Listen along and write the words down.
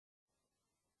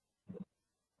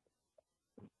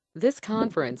This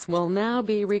conference will now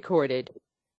be recorded.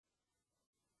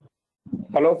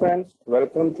 Hello friends,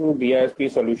 welcome to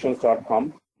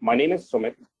bispsolutions.com. My name is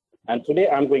Sumit and today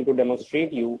I'm going to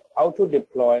demonstrate you how to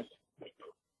deploy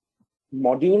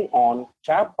module on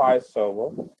TabPy server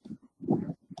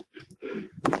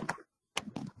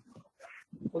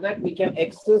so that we can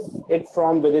access it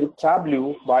from within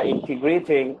Tableau by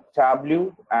integrating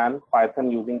Tableau and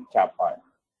Python using TabPy.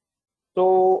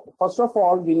 So first of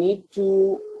all,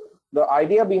 the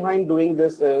idea behind doing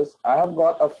this is I have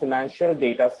got a financial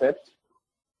data set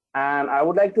and I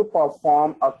would like to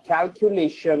perform a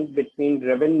calculation between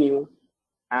revenue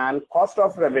and cost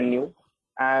of revenue.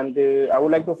 And I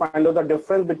would like to find out the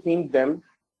difference between them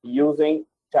using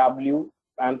Tableau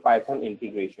and Python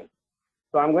integration.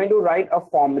 So I'm going to write a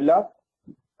formula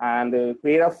and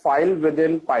create a file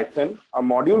within Python, a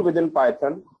module within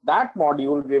Python. That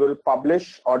module we will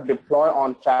publish or deploy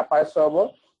on TabPy server.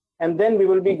 And then we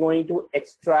will be going to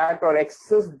extract or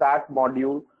access that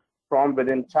module from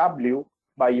within Tableau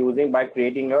by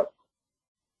creating a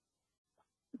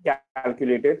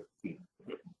calculated field.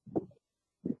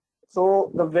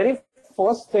 So the very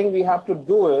first thing we have to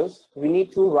do is we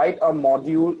need to write a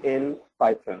module in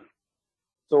Python.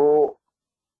 So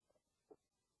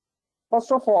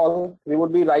first of all, we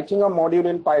would be writing a module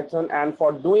in Python, and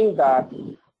for doing that,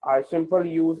 I simply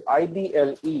use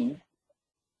IDLE,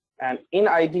 and in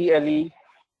IDLE,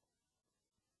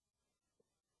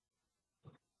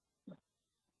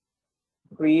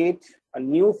 create a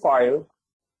new file,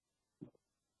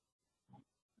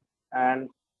 and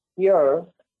here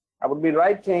I would be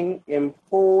writing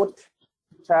import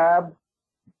TabPy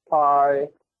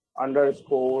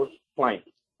 _ client.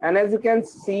 And as you can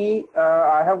see,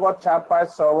 I have got TabPy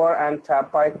server and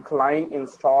TabPy client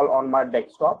installed on my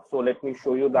desktop. So let me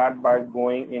show you that by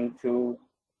going into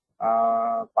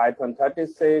Python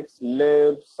 36,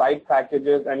 lib, site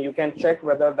packages, and you can check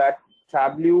whether that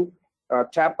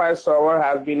TabPy server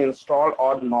has been installed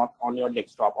or not on your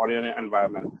desktop or your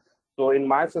environment. So in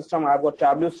my system, I've got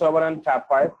Tableau server and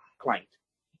TabPy client.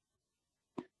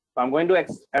 So I'm going to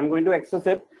access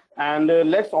it. And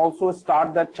let's also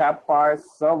start the TabPy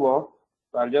server.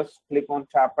 So I'll just click on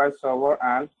TabPy server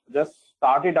and just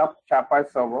start it up, TabPy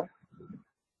server.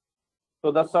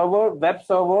 So the web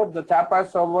server, the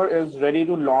TabPy server is ready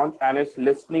to launch and it's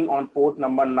listening on port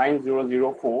number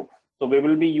 9004. So we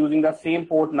will be using the same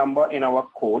port number in our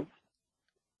code.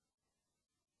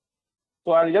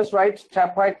 So I'll just write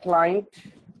TabPy client.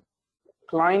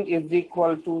 Client is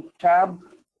equal to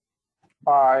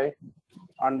TabPy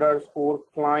 _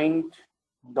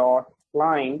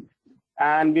 client,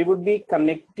 and we would be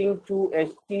connecting to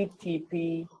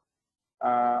HTTP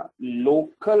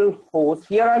local host.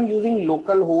 Here I'm using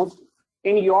local host.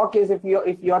 In your case, if your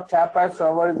TabPy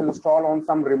server is installed on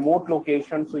some remote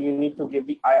location, so you need to give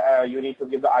the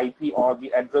IP or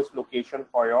the address location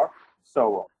for your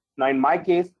server. Now in my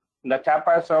case, the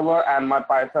TabPy server and my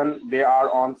Python, they are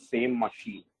on same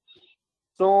machine.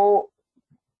 So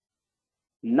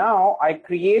now I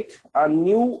create a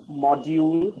new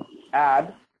module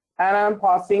add, and I'm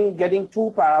getting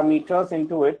two parameters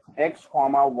into it, x,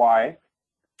 y,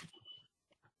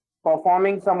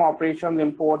 performing some operations,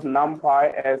 import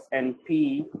numpy as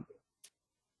np,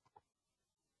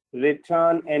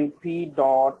 return np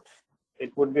dot,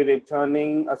 it would be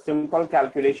returning a simple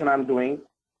calculation I'm doing,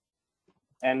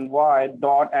 ny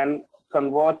dot, and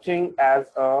converting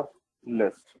as a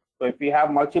list. So if we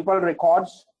have multiple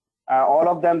records, all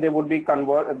of them, they would be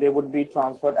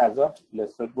transferred as a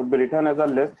list. So it would be written as a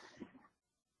list.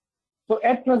 So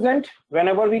at present,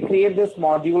 whenever we create this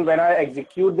module, when I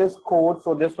execute this code,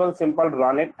 so this will simply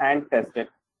run it and test it,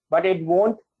 but it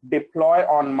won't deploy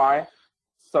on my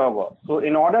server. So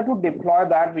in order to deploy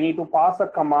that, we need to pass a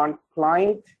command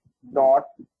client dot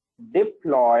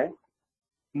deploy.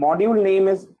 Module name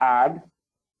is add,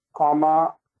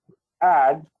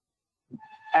 add,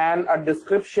 and a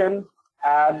description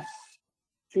adds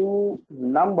two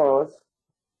numbers.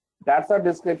 That's a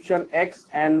description x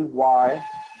and y,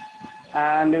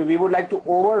 and we would like to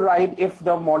override if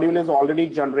the module is already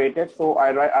generated. So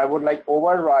I would like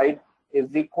override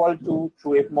is equal to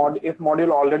true. If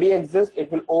module already exists,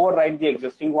 it will override the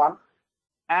existing one,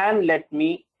 and let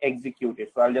me execute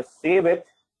it. So I'll just save it,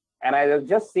 and I'll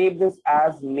just save this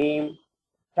as name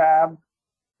TabPy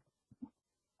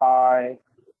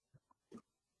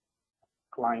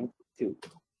client 2.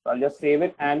 So I'll just save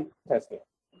it and test it.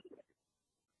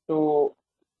 So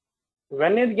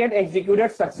when it gets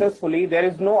executed successfully, there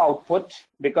is no output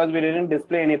because we didn't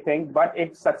display anything, but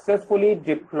it successfully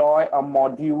deploy a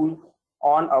module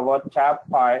on our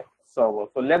TabPy server.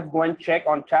 So let's go and check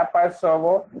on TabPy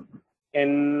server.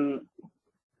 in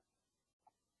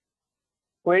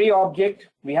query object,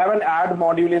 we have an add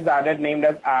module is added named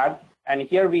as add, and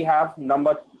here we have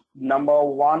number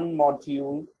one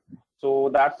module. So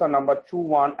that's the number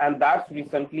 2.1, and that's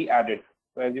recently added.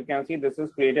 So as you can see, this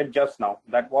is created just now.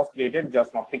 That was created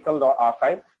just now,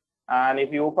 pickle.archive. And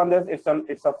if you open this,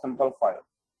 it's a simple file.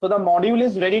 So the module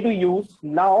is ready to use.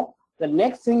 Now, the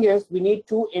next thing is we need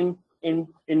to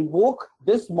invoke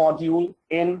this module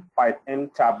in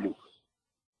Tableau.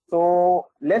 So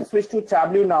let's switch to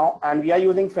Tableau now, and we are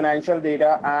using financial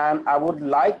data, and I would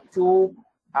like to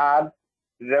add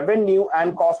revenue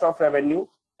and cost of revenue.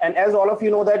 And as all of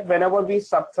you know that whenever we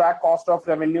subtract cost of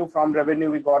revenue from revenue,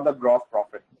 we got the gross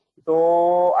profit.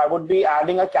 So I would be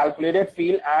adding a calculated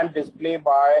field and display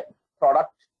by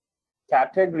product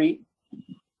category.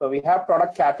 So we have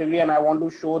product category, and I want to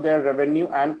show their revenue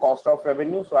and cost of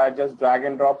revenue. So I just drag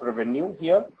and drop revenue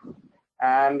here.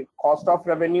 And cost of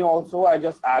revenue also, I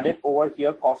just added over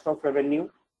here, cost of revenue.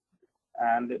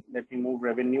 And let me move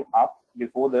revenue up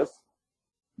before this.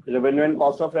 Revenue and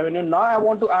cost of revenue. Now I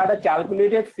want to add a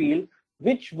calculated field,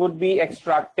 which would be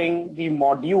extracting the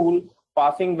module,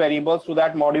 passing variables to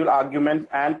that module argument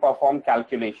and perform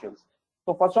calculations.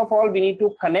 So first of all, we need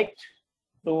to connect.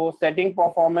 So setting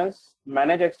performance,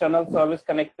 manage external service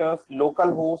connectors,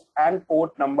 local host, and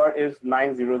port number is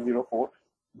 9004.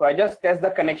 So I just test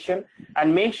the connection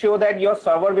and make sure that your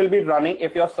server will be running.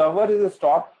 If your server is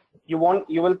stopped, you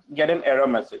will get an error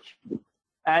message.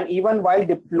 And even while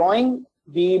deploying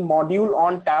the module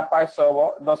on TabPy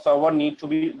server, the server needs to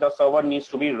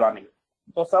be running.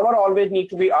 So server always needs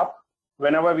to be up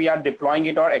whenever we are deploying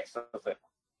it or access it.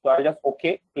 So I just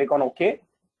click on OK.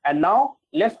 And now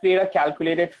let's create a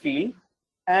calculated field.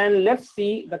 And let's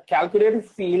see the calculated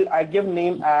field. I give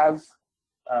name as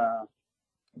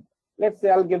let's say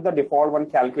I'll give the default one,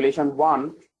 calculation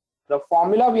 1. The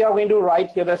formula we are going to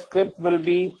write here, the script will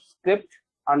be script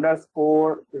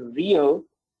underscore real,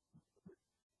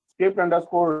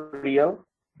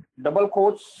 double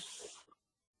quotes.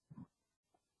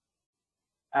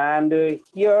 And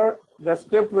here the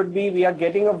script would be, we are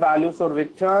getting a value. So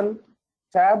return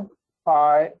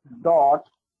TabPy dot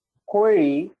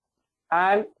query,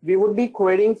 and we would be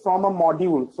querying from a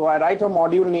module. So I write a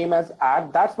module name as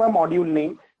add. That's my module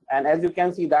name. And as you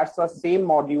can see, that's the same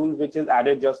module which is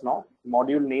added just now,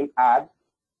 module name add.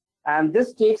 And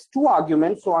this takes 2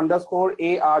 arguments, so underscore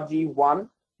arg1,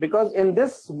 because in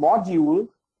this module,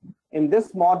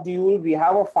 we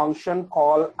have a function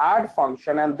called add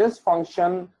function, and this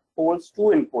function holds 2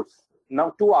 inputs, now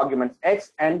 2 arguments,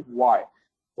 x and y.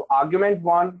 So argument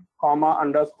 1, comma,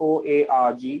 underscore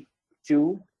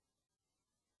arg2,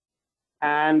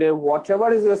 and whatever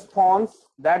is response,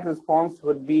 that response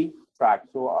would be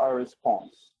tracked. So our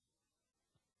response,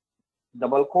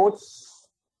 double quotes,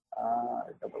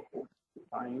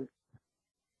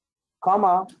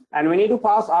 comma, and we need to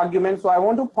pass arguments. So I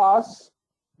want to pass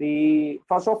the,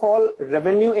 first of all,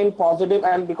 revenue in positive,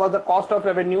 and because the cost of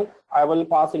revenue, I will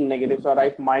pass in negative. So I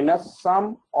write minus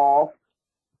sum of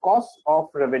cost of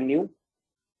revenue,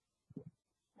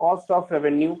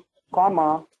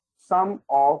 comma, sum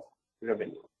of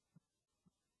revenue.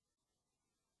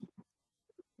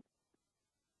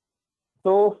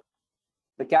 So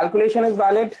the calculation is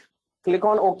valid. Click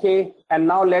on OK, and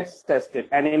now let's test it.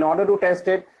 And in order to test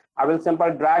it, I will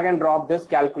simply drag and drop this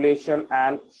calculation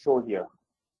and show here.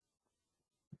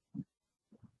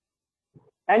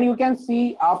 And you can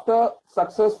see after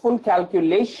successful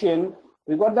calculation,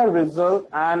 we got the result,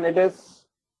 and it is,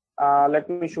 let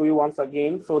me show you once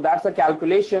again. So that's a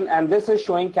calculation, and this is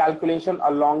showing calculation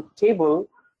along table.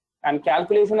 And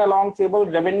calculation along table,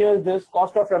 revenue is this,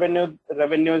 cost of revenue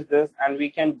is this, and we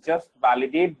can just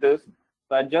validate this.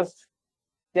 So I just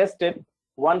test it,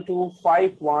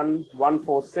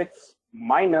 1251146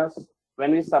 minus,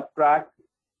 when we subtract,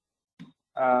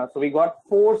 so we got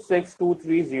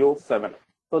 462307.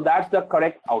 So that's the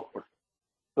correct output.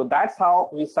 So that's how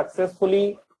we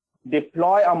successfully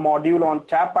deploy a module on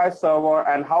TabPy server,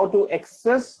 and how to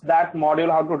access that module,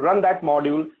 how to run that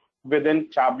module within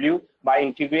Tableau by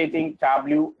integrating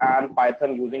Tableau and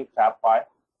Python using TabPy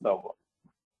server.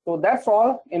 So that's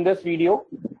all in this video.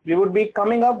 We would be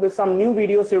coming up with some new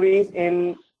video series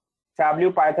in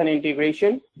Tableau Python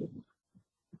integration.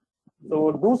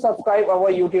 So do subscribe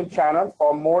our YouTube channel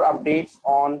for more updates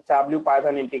on Tableau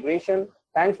Python integration.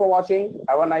 Thanks for watching.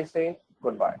 Have a nice day.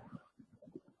 Goodbye.